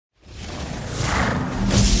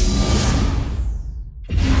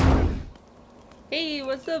Hey,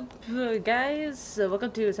 what's up, guys?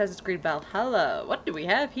 Welcome to Assassin's Creed Valhalla. What do we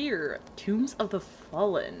have here? Tombs of the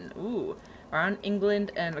Fallen. Ooh. Around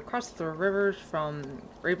England and across the rivers from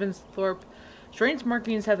Ravensthorpe, strange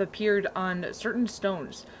markings have appeared on certain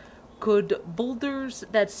stones. Could boulders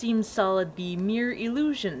that seem solid be mere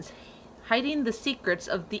illusions, hiding the secrets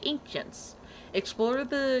of the ancients? Explore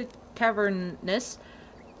the cavernous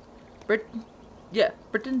Brit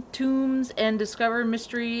Britain tombs and discover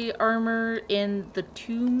mystery armor in the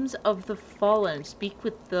tombs of the fallen. Speak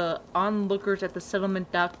with the onlookers at the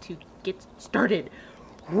settlement dock to get started.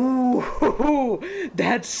 Ooh,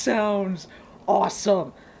 that sounds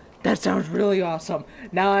awesome. That sounds really awesome.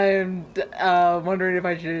 Now I'm wondering if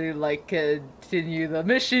I should like continue the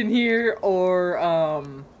mission here or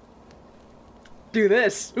do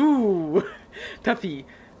this. Ooh, toughy.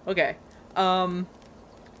 Okay.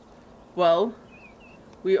 Well.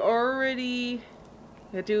 We already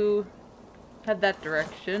had to head that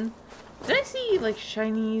direction. Did I see, like,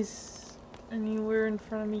 shinies anywhere in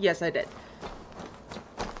front of me? Yes, I did.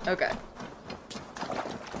 Okay.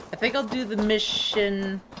 I think I'll do the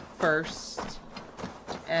mission first.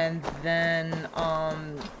 And then,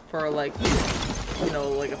 for, like, you know,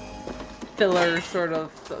 like a filler sort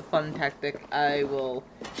of fun tactic, I will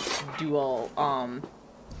do all,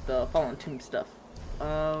 the Fallen Tomb stuff.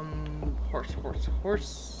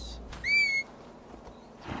 Horse.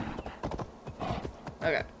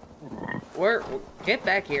 Okay. Get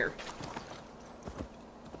back here.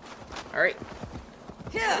 Alright.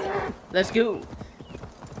 Yeah. Let's go.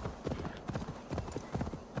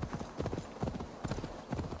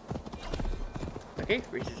 Okay,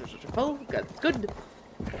 reaches a pole. Good.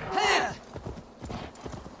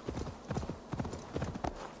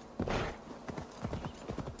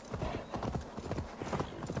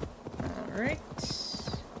 Alright.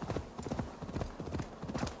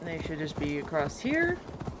 They should just be across here.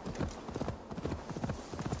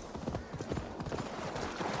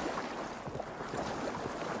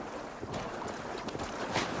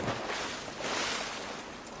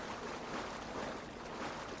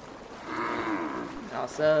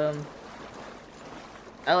 Awesome.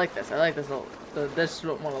 I like this. This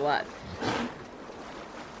one a lot.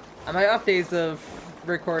 On my off days of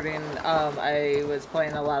recording, I was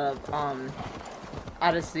playing a lot of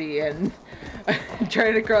Odyssey and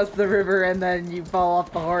trying to cross the river and then you fall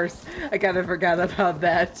off the horse. I kind of forgot about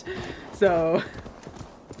that. So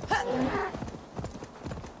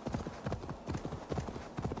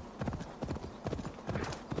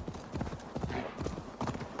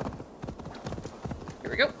here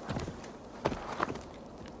we go.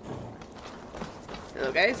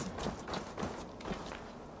 Hello, guys.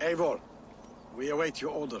 Eivor, we await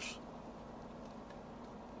your orders.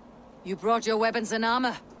 You brought your weapons and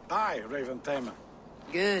armor? Aye, Raven Tamer.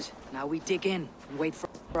 Good. Now we dig in and wait for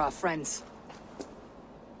our friends.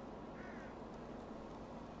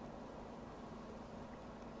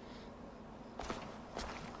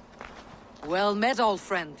 Well met, old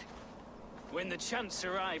friend. When the chance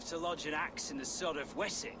arrived to lodge an axe in the sod of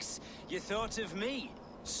Wessex, you thought of me.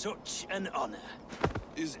 Such an honor.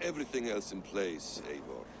 Is everything else in place,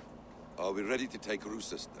 Eivor? Are we ready to take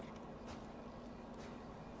Rochester?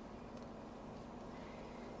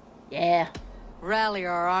 Yeah. Rally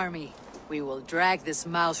our army. We will drag this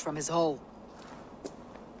mouse from his hole.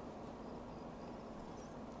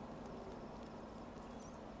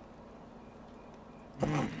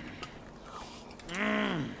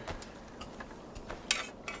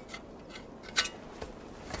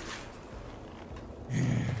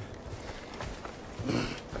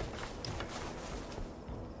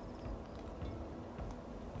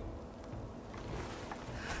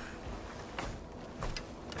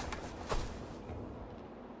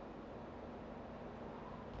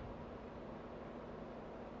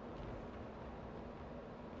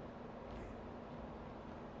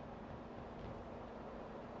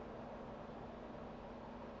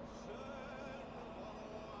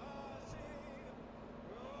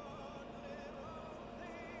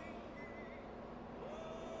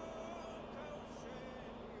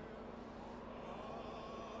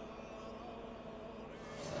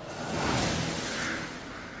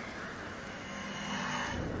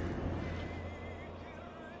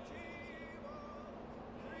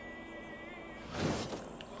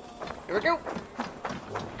 Here we go.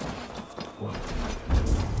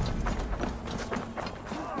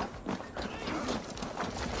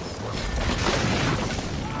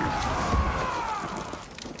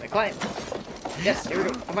 I climb. Yes, here we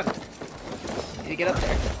go. Come on. Need to get up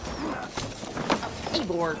there. Oh,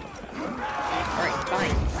 Eivor. Alright,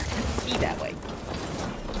 fine. See that way.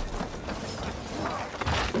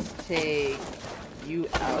 Let's take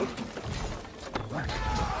out.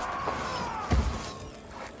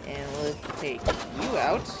 And let's take you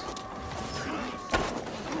out.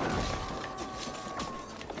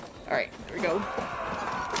 Alright, here we go.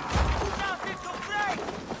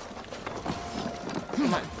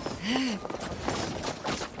 Come on. Here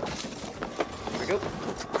we go.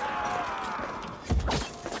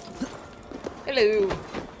 Hello.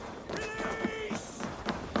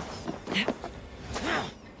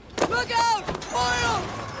 Look out! Oil!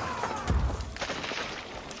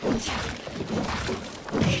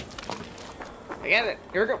 I got it.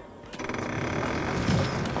 Here we go.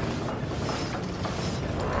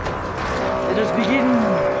 Let us begin.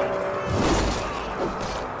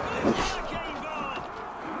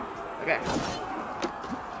 Okay.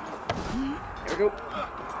 Here we go.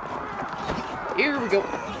 Here we go.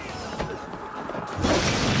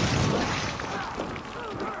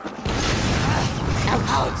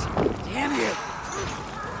 Out! Damn you!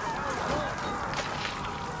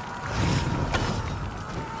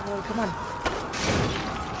 Oh, come on.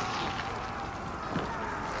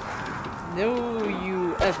 No, you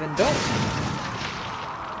effing don't.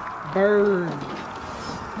 Burn.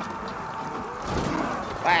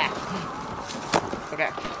 Ah.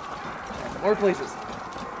 Okay. More places.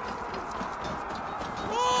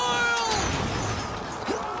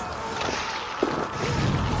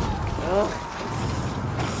 Oh.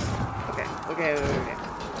 Okay.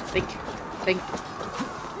 Think.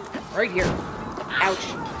 Right here. Ouch.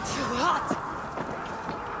 Too hot!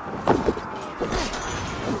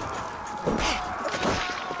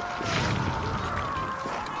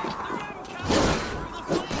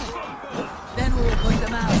 Then we'll put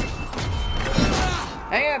them out.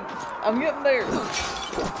 Hang on. I'm getting there.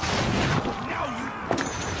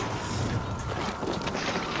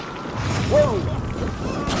 Whoa.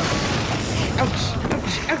 Ouch.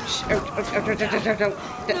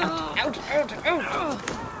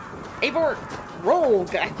 Eivor, roll,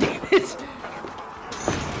 goddammit!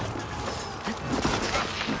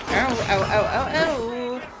 Ow.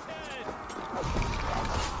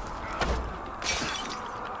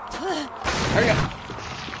 Hurry up.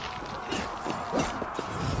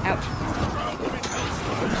 Ouch.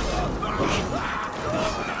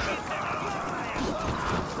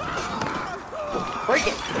 Break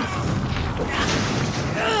it.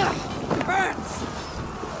 Hurts!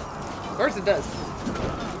 Of course it does.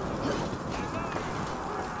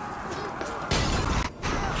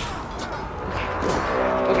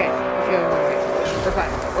 Okay. We're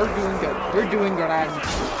fine. We're doing good. We're doing good.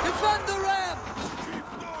 Defend the ramp!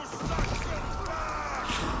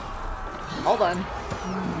 Hold on.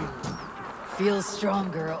 Feel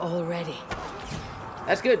stronger already.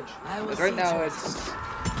 That's good. I will Because right see now to it. it's...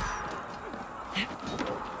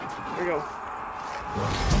 Here we go.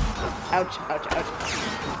 Ouch.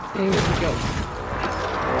 Here we go.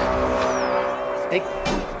 Take.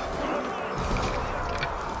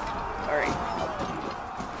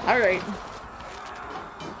 Alright.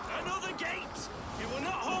 Another gate! It will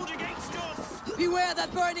not hold against us! Beware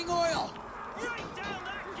that burning oil! Right down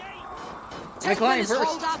that gate! I climb minutes first.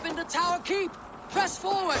 hold up in the tower keep! Press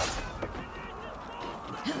forward!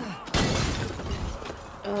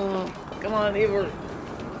 Oh, come on, Eivor.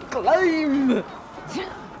 Climb!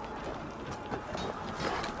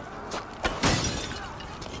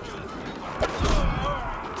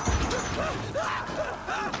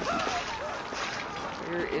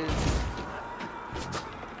 Where is...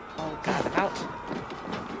 Oh god, I'm out.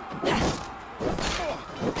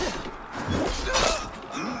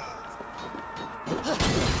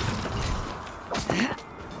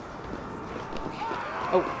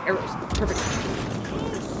 Oh, arrows. Perfect.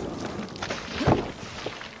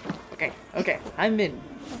 Okay, I'm in.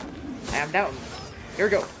 I am down. Here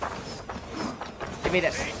we go. Give me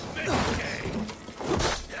this.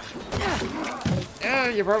 Oh,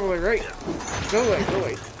 you're probably right. Go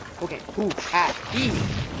away. Okay. Ooh, ah, E.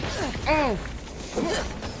 Oh.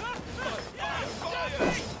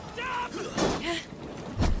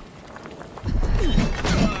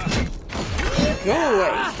 Go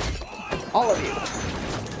away. All of you.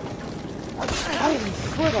 Oh,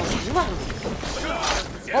 for the love.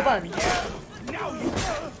 Hold on.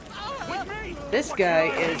 This guy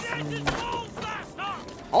is...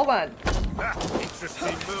 Hold on.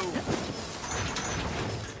 Interesting move.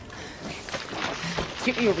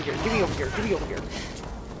 Get me over here.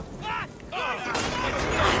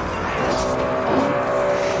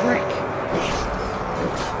 Frick.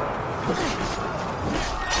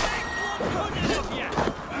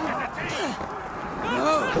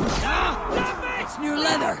 It's new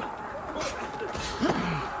leather!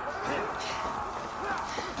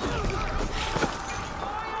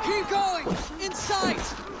 sight!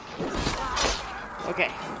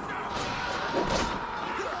 Okay.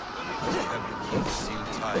 Everything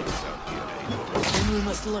seems tight out here, Eivor. Then we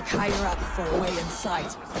must look higher up for a way in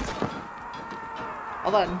sight.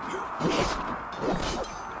 Hold on.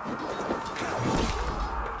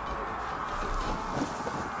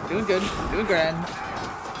 Doing good. Doing grand.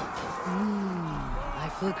 I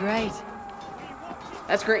feel great.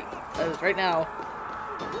 That's great. Right now.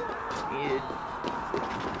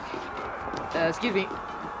 Excuse me.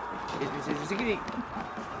 Excuse me.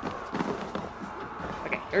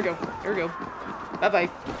 Okay, here we go. Here we go. Bye-bye.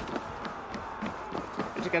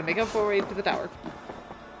 We're just gonna make up our way to the tower.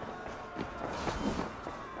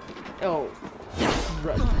 Oh.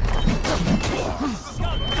 Run.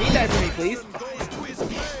 Can you die for me, please? Goes to his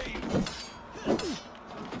grave.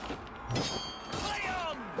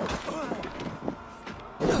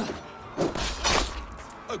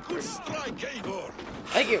 A good strike, Eivor.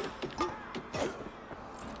 Thank you.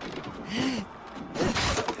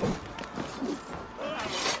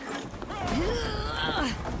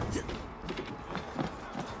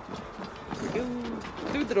 Go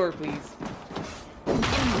through the door, please.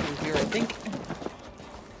 Through here, I think.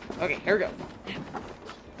 Okay, here we go.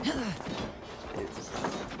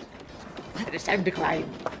 It is time to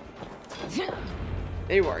climb.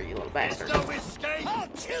 There you are, you little bastard. No escape. I'll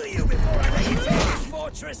kill you before I let you take this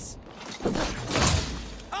fortress!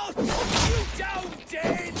 I'll put you down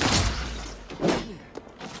dead!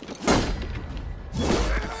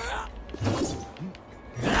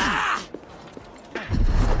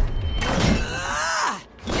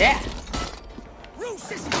 Yeah.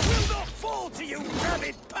 Roos's will not fall to you,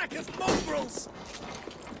 rabid pack of mongrels!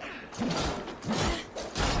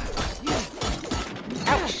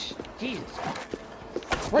 Ouch. Jesus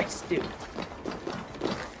Christ, dude.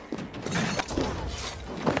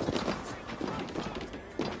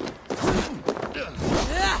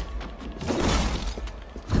 Yeah.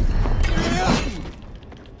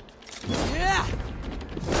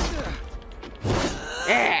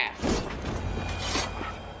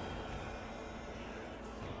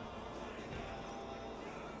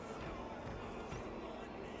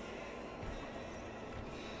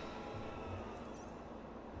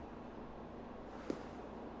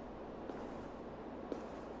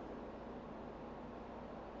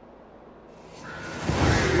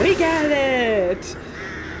 We got it!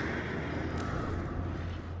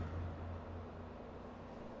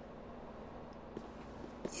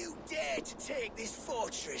 You dare to take this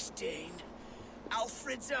fortress, Dane?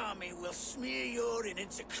 Alfred's army will smear your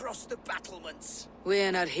innards across the battlements.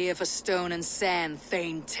 We're not here for stone and sand,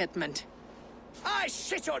 Thane Titmont. I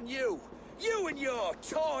shit on you! You and your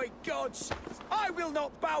toy gods! I will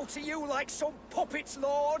not bow to you like some puppet's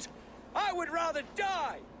lord! I would rather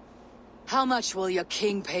die! How much will your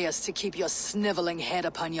king pay us to keep your sniveling head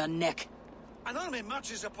upon your neck? An army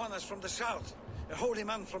marches upon us from the south. A holy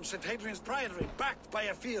man from St. Hadrian's Priory, backed by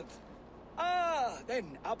a field. Ah,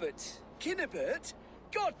 then, Abbot. Kinnebert,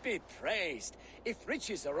 God be praised. If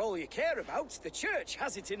riches are all you care about, the church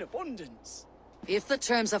has it in abundance. If the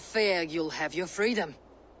terms are fair, you'll have your freedom.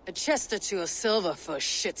 A chest or two of silver for a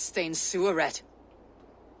shit-stained sewer rat.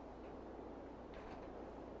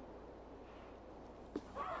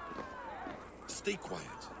 Stay quiet,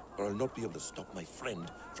 or I'll not be able to stop my friend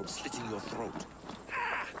from slitting your throat.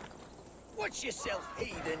 Watch yourself,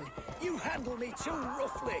 heathen. You handle me too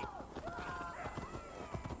roughly.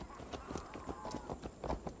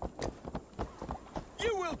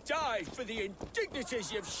 You will die for the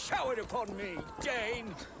indignities you've showered upon me,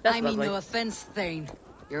 Dane. That's I mean lovely. no offense, Thane.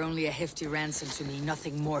 You're only a hefty ransom to me,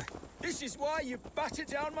 nothing more. This is why you batter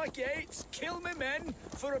down my gates, kill my men,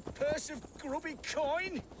 for a purse of grubby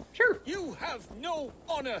coin? Sure. You have no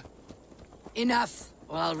honor. Enough,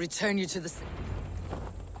 or I'll return you to the...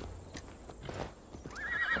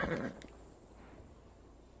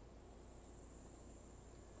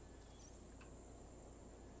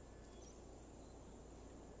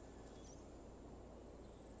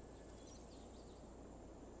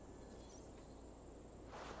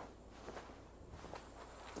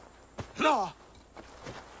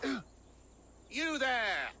 You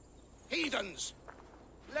there, heathens!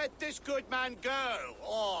 Let this good man go,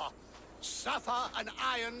 or suffer an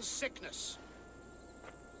iron sickness.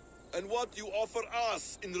 And what do you offer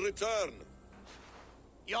us in return?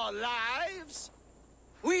 Your lives?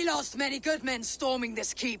 We lost many good men storming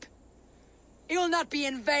this keep. It will not be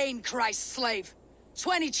in vain, Christ's slave.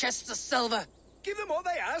 20 chests of silver. Give them what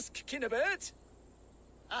they ask, Kinnebert.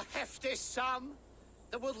 A hefty sum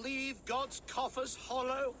that will leave God's coffers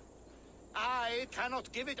hollow? I cannot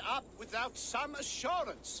give it up without some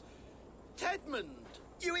assurance. Tedmund,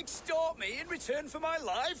 You extort me in return for my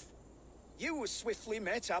life? You were swiftly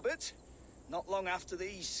met, Abbot. Not long after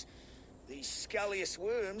these scallious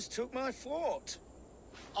worms took my fort.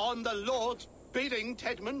 On the Lord's bidding,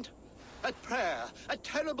 Tedmund. At prayer, a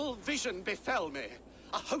terrible vision befell me.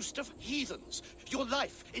 A host of heathens, your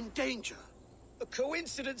life in danger. A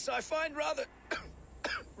coincidence I find rather...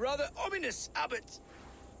 rather ominous, Abbot.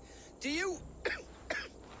 Do you...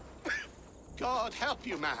 God help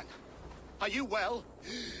you, man. Are you well?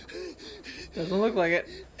 Doesn't look like it.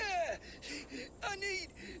 Air! I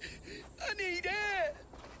need air!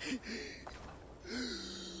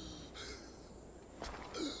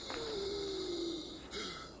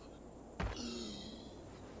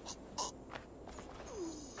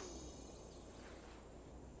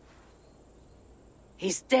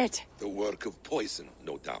 He's dead. The work of poison,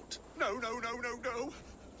 no doubt. No.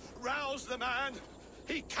 Rouse the man.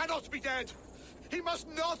 He cannot be dead. He must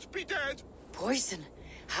not be dead. Poison?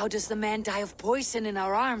 How does the man die of poison in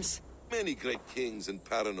our arms? Many great kings and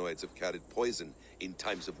paranoids have carried poison in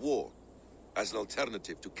times of war, as an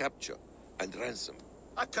alternative to capture and ransom.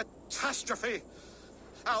 A catastrophe.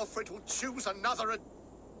 Alfred will choose another and...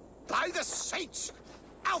 By the saints!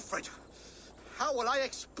 Alfred! How will I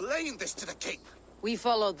explain this to the king? We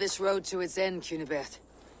followed this road to its end, Cunibert.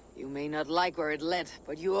 You may not like where it led,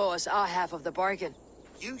 but you owe us our half of the bargain.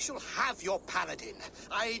 You shall have your paladin.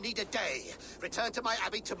 I need a day. Return to my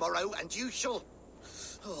abbey tomorrow, and you shall...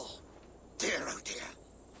 Oh dear.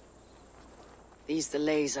 These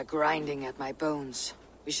delays are grinding at my bones.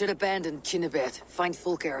 We should abandon Cunibert, find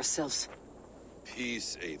Fulke ourselves.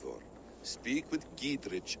 Peace, Eivor. Speak with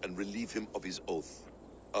Giedrich and relieve him of his oath.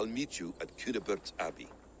 I'll meet you at Cunebert's abbey.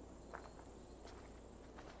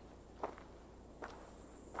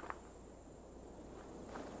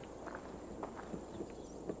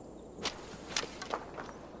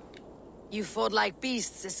 You fought like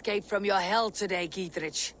beasts escaped from your hell today,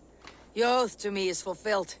 Giedrich. Your oath to me is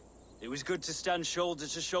fulfilled. It was good to stand shoulder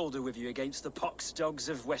to shoulder with you against the pox dogs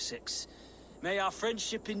of Wessex. May our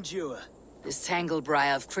friendship endure. This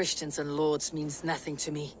tanglebriar of Christians and lords means nothing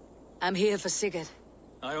to me. I'm here for Sigurd.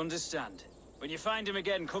 I understand. When you find him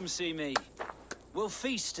again, come see me. We'll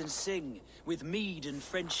feast and sing, with mead and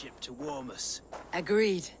friendship to warm us.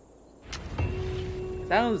 Agreed.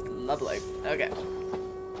 Sounds lovely. Okay.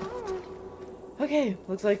 Okay,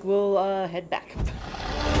 looks like we'll head back.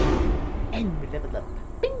 And we level up.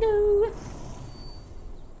 Bingo!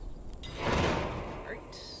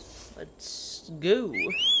 Alright, let's go.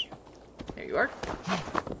 There you are.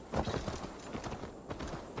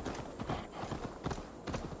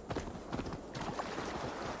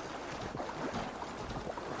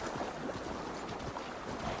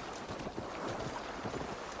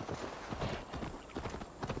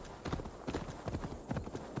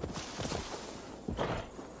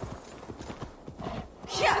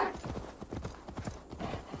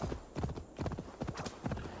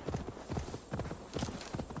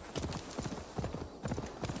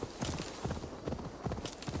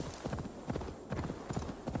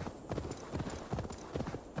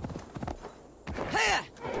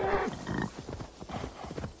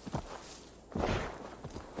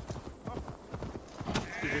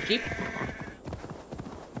 Keep.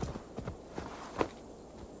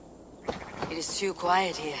 It is too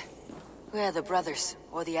quiet here. Where are the brothers,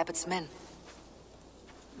 or the abbot's men?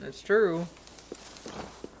 That's true.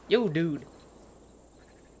 Yo, dude.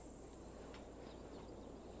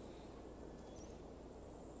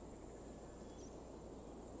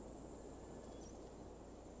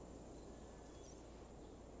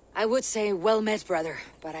 I would say well met, brother,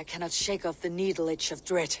 but I cannot shake off the needle itch of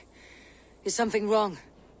dread. Is something wrong?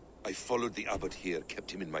 I followed the abbot here,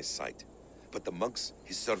 kept him in my sight. But the monks,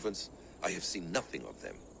 his servants, I have seen nothing of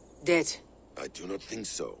them. Dead. I do not think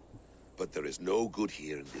so. But there is no good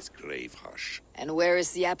here in this grave hush. And where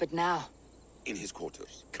is the abbot now? In his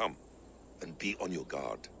quarters. Come, and be on your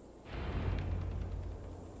guard.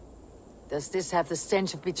 Does this have the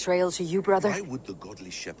stench of betrayal to you, brother? Why would the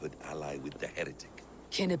godly shepherd ally with the heretic?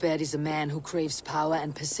 Cunibert is a man who craves power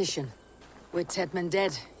and position. With Tedmund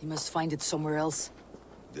dead, he must find it somewhere else.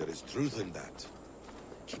 There is truth in that.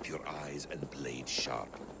 Keep your eyes and blade sharp.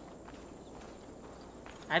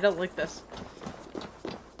 I don't like this.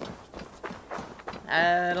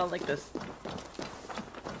 I don't like this.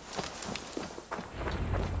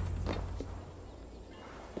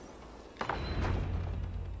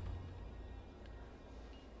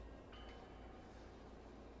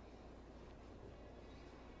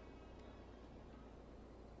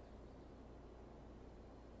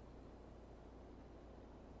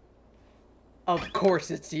 Of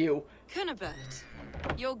course it's you. Cunibert,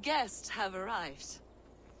 your guests have arrived.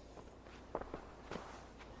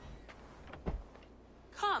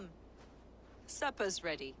 supper's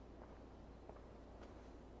ready.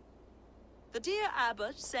 The dear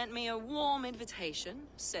abbot sent me a warm invitation,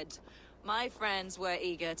 said my friends were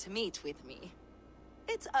eager to meet with me.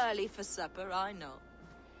 It's early for supper, I know.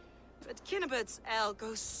 But Kinnibert's ale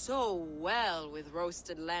goes so well with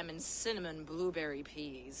roasted lamb and cinnamon blueberry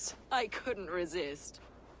peas. I couldn't resist.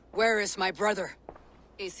 Where is my brother?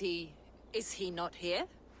 Is he not here?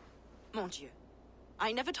 Mon Dieu,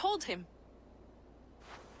 I never told him.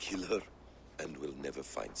 Kill her, and we'll never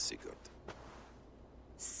find Sigurd.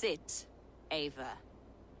 Sit, Eivor.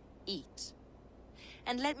 Eat.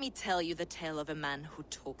 And let me tell you the tale of a man who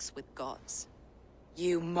talks with gods.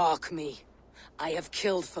 You mock me. I have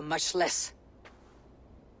killed for much less.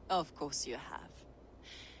 Of course you have.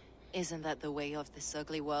 Isn't that the way of this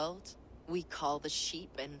ugly world? We cull the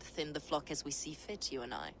sheep and thin the flock as we see fit, you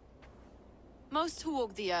and I. Most who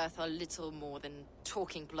walk the earth are little more than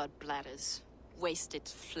talking blood bladders, wasted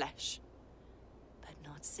flesh. But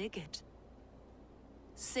not Sigurd.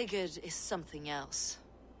 Sigurd is something else.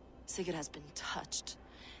 Sigurd has been touched.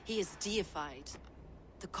 He is deified.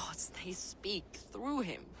 The gods, they speak through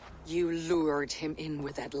him. You lured him in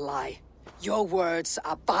with that lie. Your words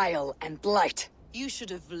are bile and blight. You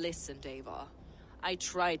should have listened, Eivor. I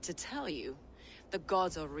tried to tell you. The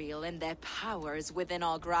gods are real and their power is within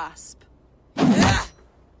our grasp.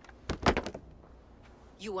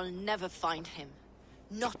 You will never find him.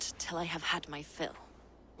 Not till I have had my fill.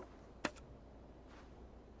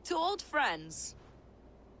 To old friends.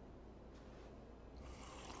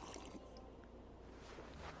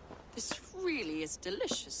 This really is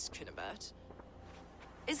delicious, Kinnibert.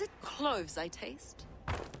 Is it cloves I taste?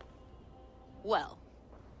 Well,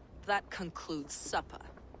 that concludes supper.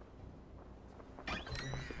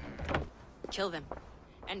 Kill them,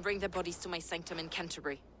 and bring their bodies to my sanctum in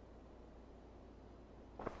Canterbury.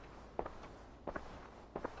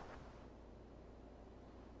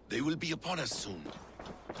 They will be upon us soon.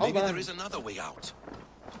 Hold Maybe on. there is another way out.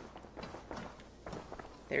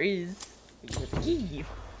 There is. There's a key.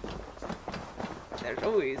 There's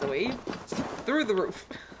always a way through the roof.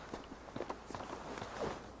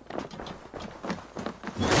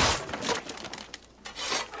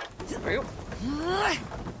 There we go.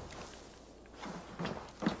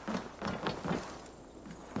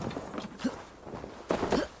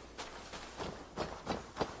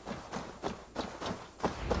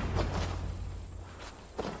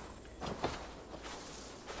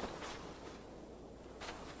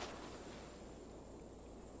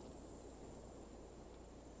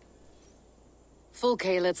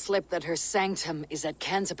 Fulke let slip that her sanctum is at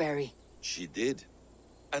Canterbury. She did.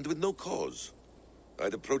 And with no cause.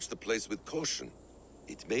 I'd approach the place with caution.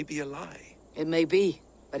 It may be a lie. It may be,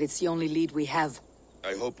 but it's the only lead we have.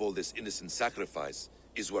 I hope all this innocent sacrifice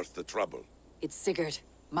is worth the trouble. It's Sigurd,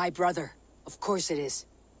 my brother. Of course it is.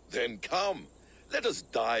 Then come. Let us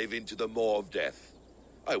dive into the maw of death.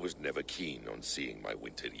 I was never keen on seeing my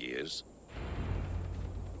winter years.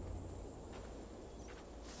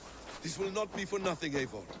 This will not be for nothing,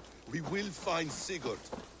 Eivor. We will find Sigurd.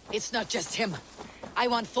 It's not just him. I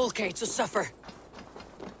want Fulke to suffer.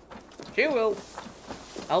 She will.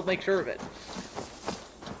 I'll make sure of it.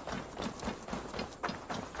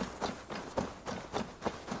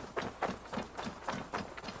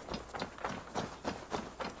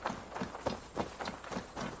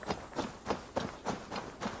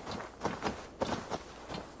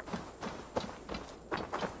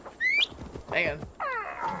 Hang on.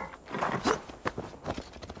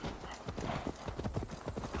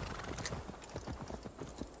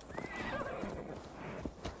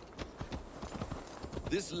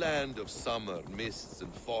 This land of summer, mists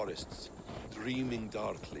and forests, dreaming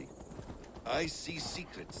darkly. I see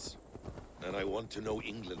secrets, and I want to know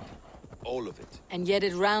England. All of it. And yet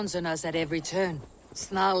it rounds on us at every turn,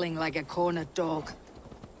 snarling like a cornered dog.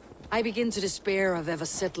 I begin to despair of ever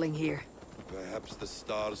settling here. Perhaps the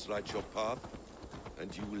stars write your path,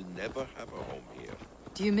 and you will never have a home here.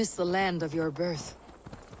 Do you miss the land of your birth?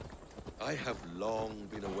 I have long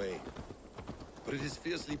been away, but it is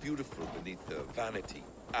fiercely beautiful beneath the vanity,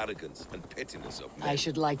 arrogance, and pettiness of men. I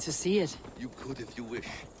should like to see it. You could if you wish.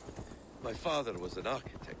 My father was an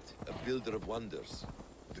architect, a builder of wonders.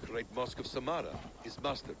 The great Mosque of Samarra, his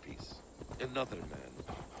masterpiece. Another man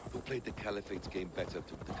who played the Caliphate's game better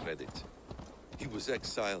took the credit. He was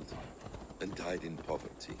exiled and died in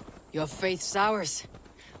poverty. Your faith's ours.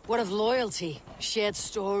 What of loyalty? Shared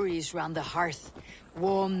stories round the hearth.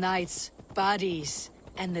 Warm nights, bodies,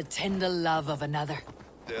 and the tender love of another.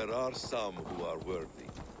 There are some who are worthy.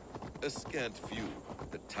 A scant few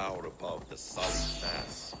that tower above the sullied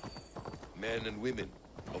mass. Men and women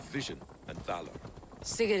of vision and valor.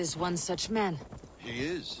 Sigurd is one such man. He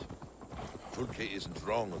is. Fulke isn't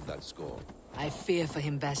wrong on that score. I fear for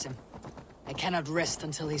him, Basim. I cannot rest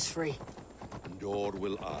until he's free. Nor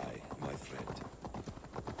will I, my friend.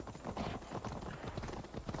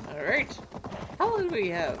 Alright. How long do we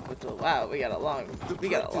have? Wow, we got a long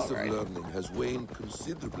Practice of ride. learning has waned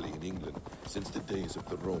considerably in England since the days of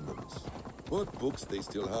the Romans. What books they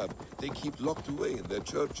still have, they keep locked away in their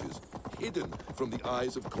churches, hidden from the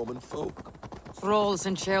eyes of common folk. Thralls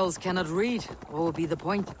and churls cannot read. What would be the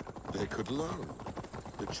point? They could learn.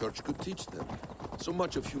 The church could teach them. So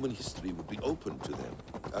much of human history would be open to them.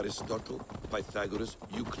 Aristotle, Pythagoras,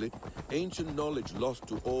 Euclid, ancient knowledge lost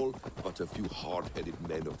to all but a few hard-headed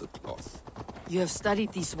men of the cloth. You have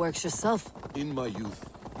studied these works yourself. In my youth,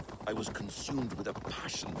 I was consumed with a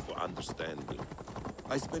passion for understanding.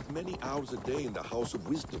 I spent many hours a day in the House of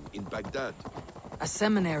Wisdom in Baghdad. A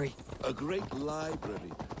seminary. A great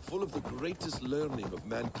library full of the greatest learning of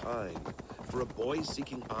mankind. For a boy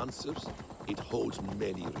seeking answers, it holds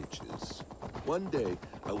many riches. One day,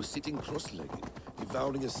 I was sitting cross-legged,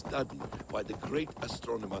 devouring a study by the great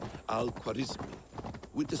astronomer Al-Khwarizmi.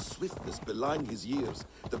 With the swiftness belying his years,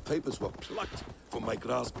 the papers were plucked from my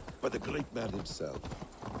grasp by the great man himself.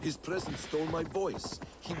 His presence stole my voice.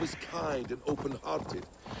 He was kind and open-hearted.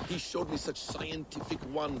 He showed me such scientific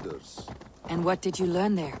wonders. And what did you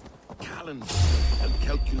learn there? Calendars and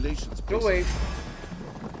calculations. Go away.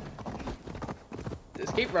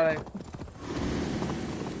 Just keep running.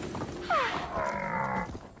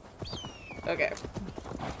 Okay.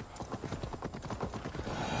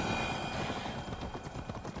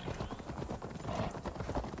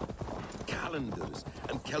 Calendars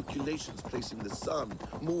and calculations placing the sun,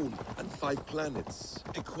 moon, and 5 planets.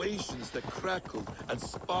 Equations that crackled and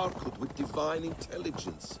sparkled with divine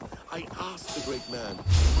intelligence. I asked the great man,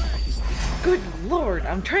 where is this? Good lord,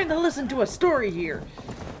 I'm trying to listen to a story here.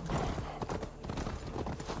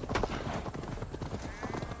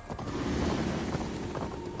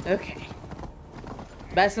 Okay.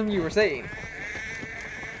 Basim, you were saying.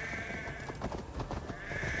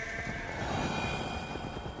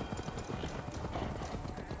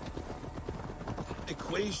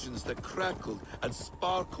 Equations that crackled and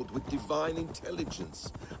sparkled with divine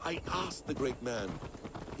intelligence. I asked the great man,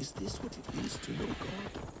 is this what it is to know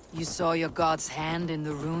God? You saw your god's hand in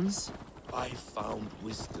the runes? I found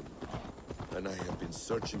wisdom, and I have been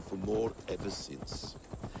searching for more ever since.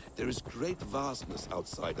 There is great vastness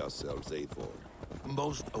outside ourselves, Eivor.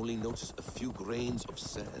 Most only notice a few grains of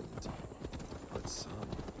sand. But some,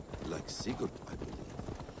 like Sigurd, I believe,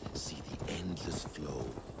 see the endless flow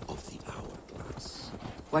of the hourglass.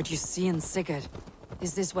 What you see in Sigurd,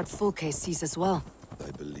 is this what Fulke sees as well?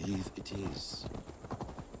 I believe it is.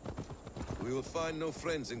 We will find no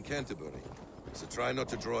friends in Canterbury, so try not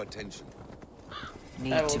to draw attention. I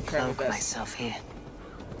Need will to try my cloak best. myself here.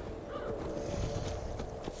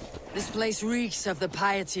 This place reeks of the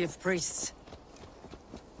piety of priests.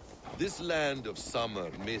 This land of summer,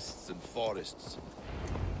 mists, and forests.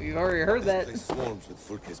 We've already heard that. This place swarms with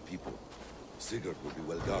Fulke's people. Sigurd will be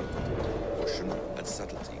well guarded. Caution and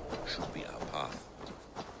subtlety should be our path.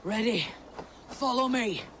 Ready? Follow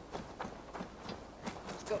me.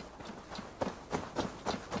 Let's go.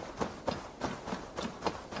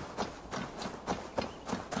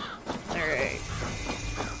 Alright.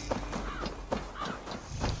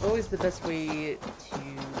 Always the best way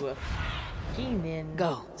to gain in.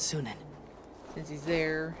 Go, Sunan. Since he's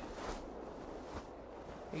there.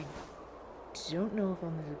 I don't know if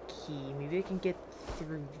I'm the key. Maybe I can get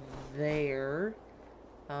through there.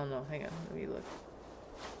 I don't know. Hang on. Let me look.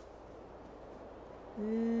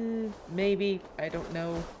 Maybe. I don't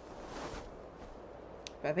know.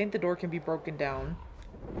 But I think the door can be broken down.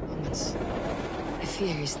 Moments. I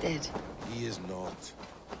fear he's dead. He is not.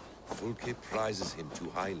 Fulke prizes him too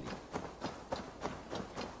highly.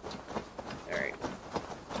 Alright.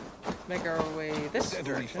 Make our way this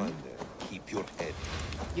Whatever we direction. find there, keep your head.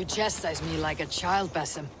 You chastise me like a child,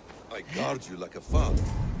 Basim. I guard you like a father.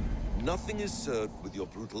 Nothing is served with your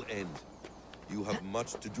brutal end. You have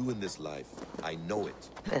much to do in this life. I know it.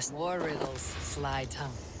 There's more riddles, sly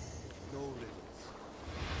tongue. No riddles.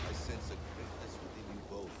 I sense a greatness within you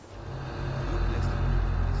both. Your destiny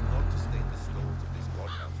is not to stain the stones of this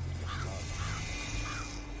courthouse with your blood.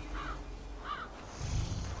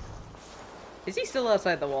 Is he still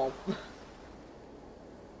outside the wall?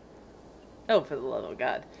 Oh, for the love of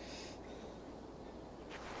God.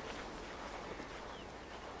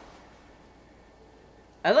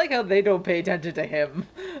 I like how they don't pay attention to him,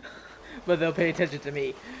 but they'll pay attention to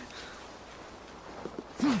me.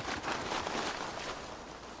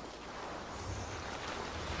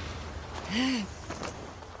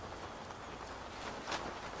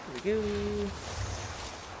 we go.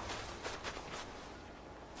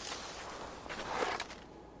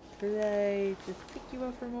 Could I just pick you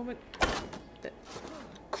up for a moment?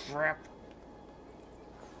 Crap.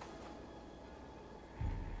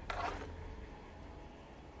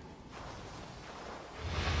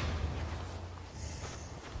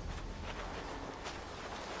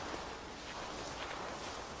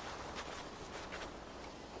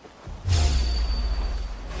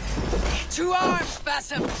 To arms,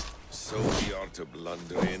 Bassam! So we are to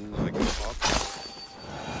blunder in like a fox?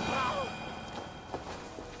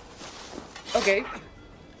 Okay.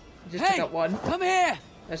 Just Hey, took out one. come here!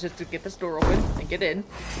 That's just to get this door open and get in.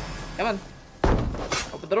 Come on.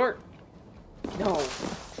 Open the door. No.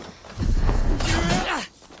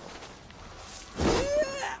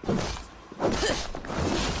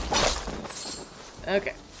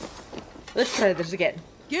 Okay. Let's try this again.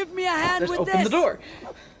 Give me a hand Let's with open this! the door.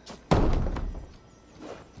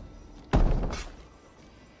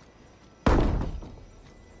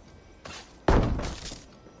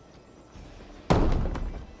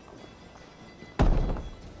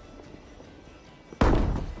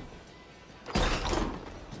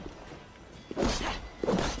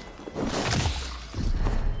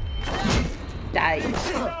 Die.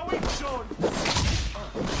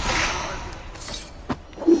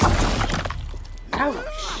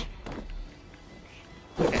 Ouch.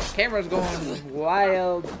 Okay, camera's going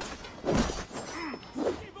wild.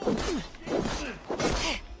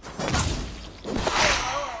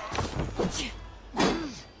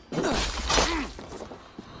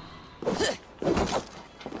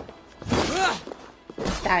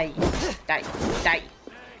 Die. Die. Die.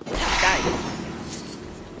 Die.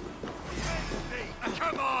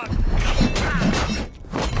 Come on!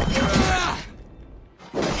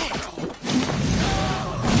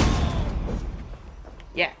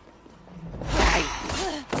 Yeah. Die.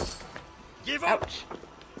 Give up! Ouch.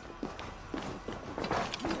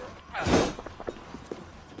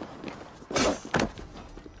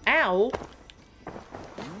 Ow.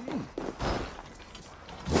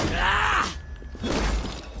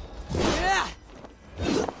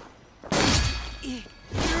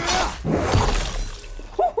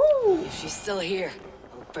 Woohoo! If she's still here,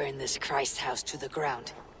 I'll burn this Christ house to the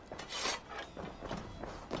ground.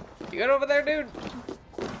 You good over there, dude?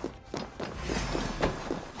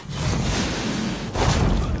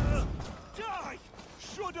 Die!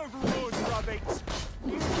 Should have run, rabbits!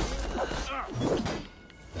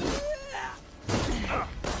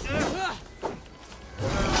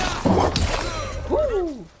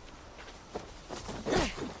 Woo!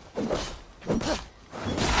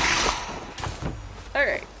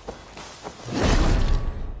 Alright.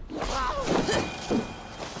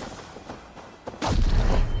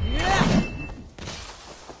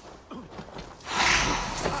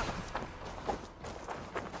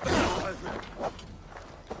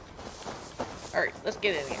 Alright, let's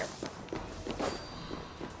get in here.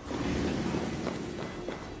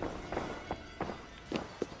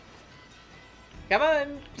 Come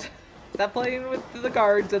on! Stop playing with the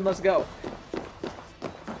guards and let's go.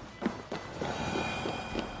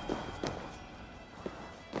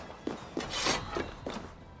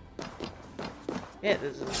 Yeah,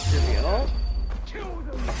 this is trivial.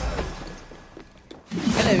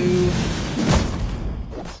 Hello.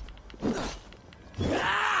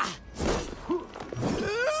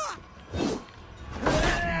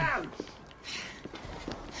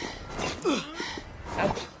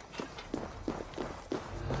 Ouch.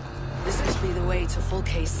 This must be the way to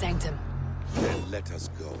Fulke's sanctum. Then let us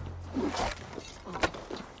go.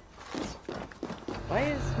 Why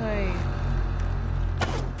is my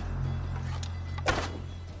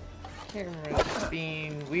camera just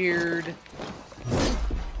being weird?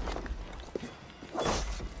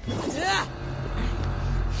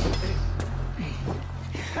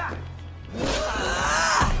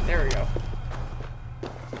 There we go.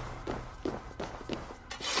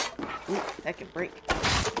 Ooh, that can break.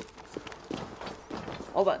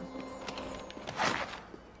 Hold on.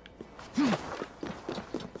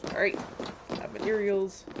 Alright. Got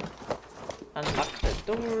materials. Unlock the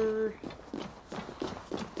door.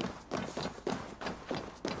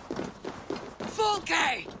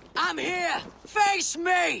 Fulke! I'm here! Face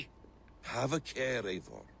me! Have a care,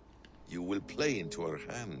 Eivor. You will play into our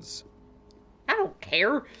hands. I don't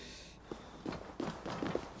care.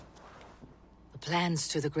 The plans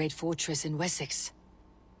to the great fortress in Wessex.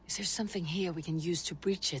 Is there something here we can use to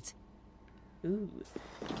breach it? Ooh.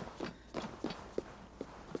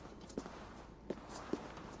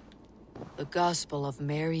 The Gospel of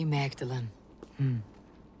Mary Magdalene.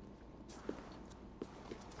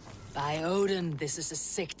 By Odin, this is a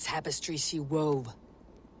sick tapestry she wove.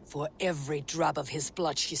 For every drop of his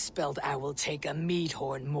blood she spilled, I will take a mead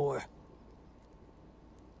horn more.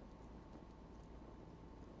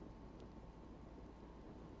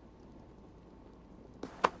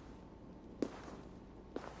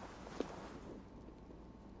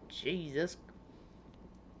 Jesus.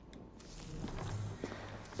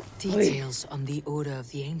 Details on the Order of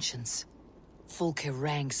the Ancients. Fulke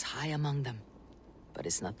ranks high among them, but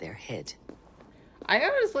it's not their head. I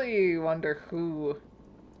honestly wonder who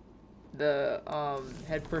the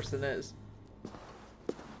head person is.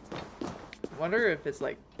 Wonder if it's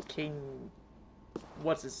like King,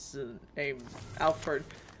 what's his name, Alfred.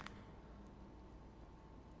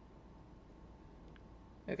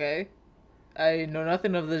 Okay, I know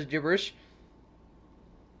nothing of this gibberish.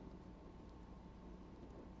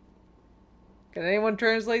 Can anyone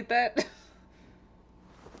translate that?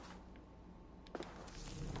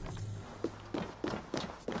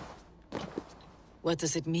 What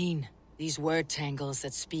does it mean? These word tangles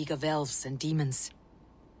that speak of elves and demons.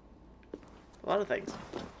 A lot of things.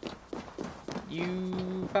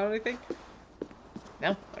 You found anything?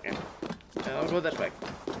 No? Okay. I'll go this way.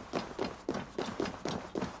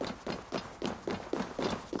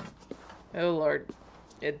 Oh lord.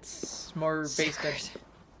 It's more basement. Sigurd.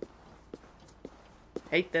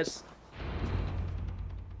 Hate this.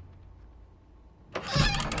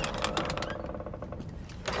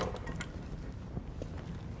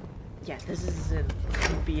 Yeah, this isn't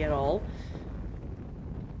creepy at all.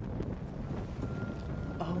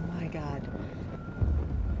 Oh my god.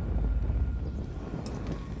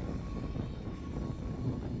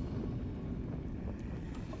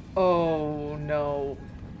 Oh no.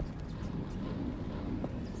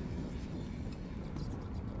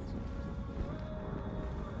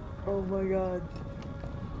 Oh my god.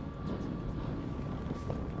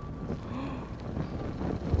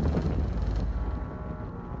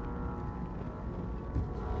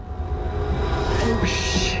 Oh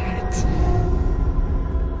shit.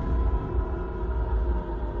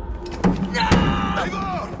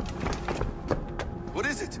 Eivor! What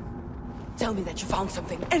is it? Tell me that you found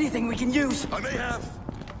something, anything we can use! I may have.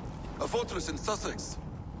 A fortress in Sussex.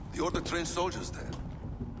 The Order trained soldiers there.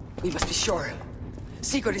 We must be sure.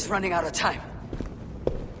 Sigurd is running out of time.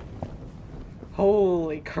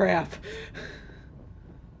 Holy crap.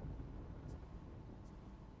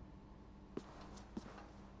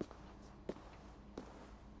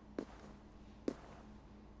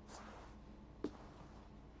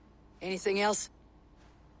 Anything else?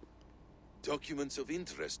 Documents of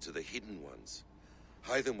interest to the Hidden Ones.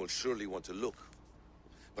 Hythen will surely want to look.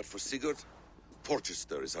 But for Sigurd,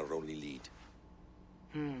 Porchester is our only lead.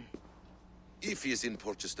 If he is in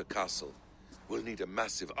Porchester Castle, we'll need a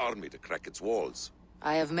massive army to crack its walls.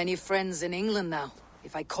 I have many friends in England now.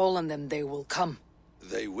 If I call on them, they will come.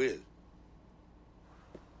 They will.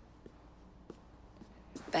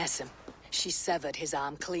 Basim, she severed his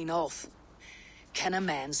arm clean off. Can a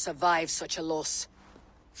man survive such a loss?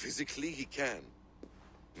 Physically, he can.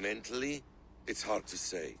 Mentally, it's hard to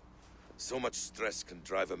say. So much stress can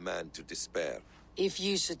drive a man to despair. If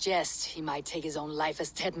you suggest he might take his own life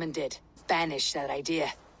as Tedman did, banish that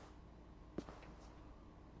idea.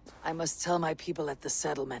 I must tell my people at the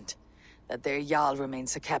settlement that their Jarl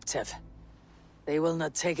remains a captive. They will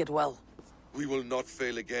not take it well. We will not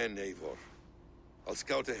fail again, Eivor. I'll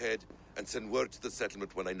scout ahead and send word to the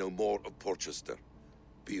settlement when I know more of Porchester.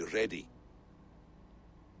 Be ready.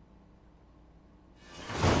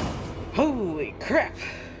 Holy crap.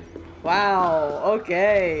 Wow,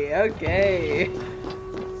 okay, okay.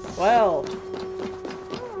 Well.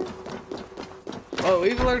 Oh,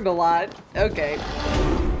 we've learned a lot. Okay.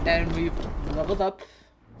 And we've leveled up.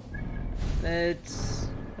 It's...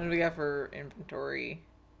 What do we got for inventory?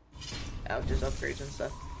 Oh, just upgrades and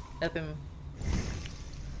stuff. Nothing.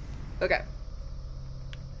 Okay.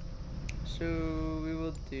 So we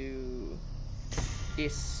will do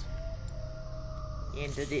this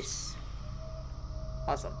and this.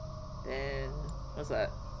 Awesome. Then what's that?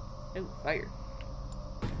 Oh, fire.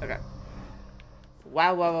 Okay.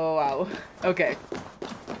 Wow, wow, wow, wow. Okay.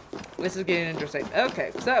 This is getting interesting. Okay,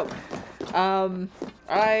 so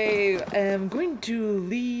I am going to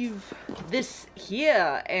leave this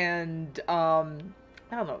here and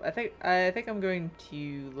I don't know. I think I'm going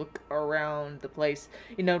to look around the place,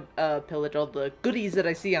 you know, pillage all the goodies that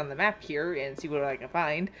I see on the map here and see what I can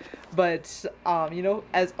find. But you know,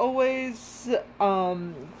 as always,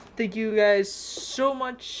 thank you guys so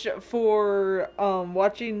much for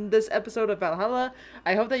watching this episode of Valhalla.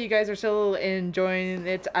 I hope that you guys are still enjoying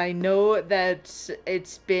it. I know that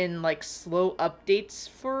it's been like slow updates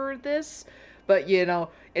for this, but you know,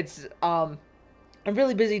 it's I'm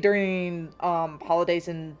really busy during holidays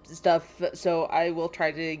and stuff, so I will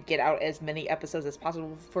try to get out as many episodes as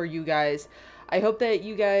possible for you guys. I hope that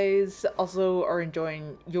you guys also are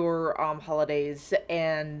enjoying your holidays,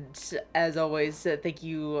 and as always, thank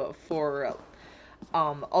you for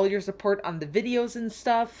all your support on the videos and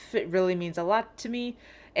stuff. It really means a lot to me.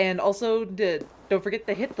 And also, don't forget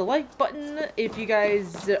to hit the like button if you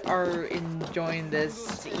guys are enjoying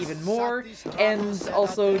this even more. And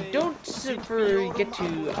also, don't forget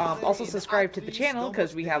to also subscribe to the channel,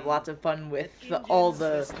 because we have lots of fun with all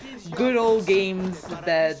the good old games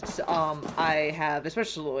that I have,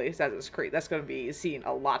 especially Assassin's Creed. That's going to be seen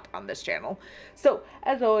a lot on this channel. So,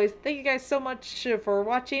 as always, thank you guys so much for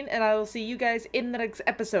watching, and I will see you guys in the next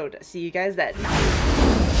episode. See you guys then.